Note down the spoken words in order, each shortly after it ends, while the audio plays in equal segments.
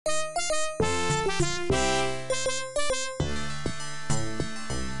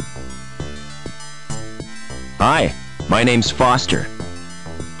Hi, my name's Foster.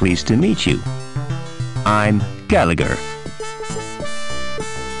 Pleased to meet you. I'm Gallagher.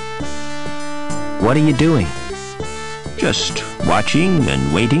 What are you doing? Just watching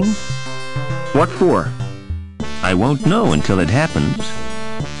and waiting. What for? I won't know until it happens.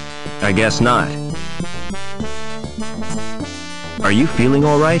 I guess not. Are you feeling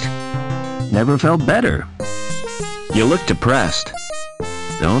all right? Never felt better. You look depressed.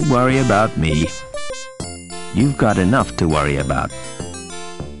 Don't worry about me. You've got enough to worry about.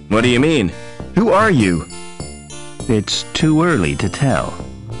 What do you mean? Who are you? It's too early to tell.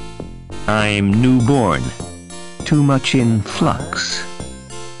 I'm newborn. Too much in flux.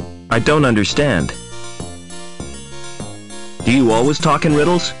 I don't understand. Do you always talk in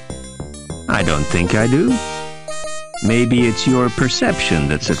riddles? I don't think I do. Maybe it's your perception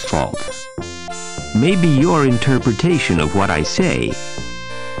that's at fault. Maybe your interpretation of what I say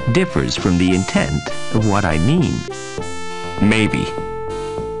differs from the intent of what I mean. Maybe.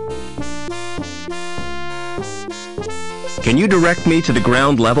 Can you direct me to the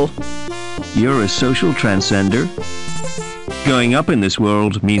ground level? You're a social transcender. Going up in this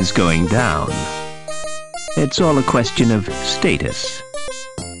world means going down. It's all a question of status.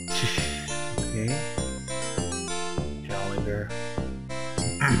 Okay. Gallagher.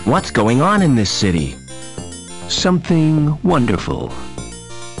 What's going on in this city? Something wonderful.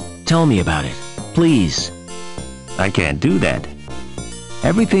 Tell me about it, please. I can't do that.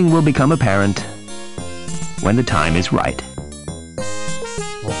 Everything will become apparent when the time is right.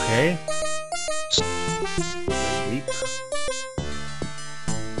 Okay. Deep.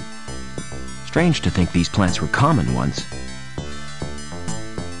 Strange to think these plants were common once.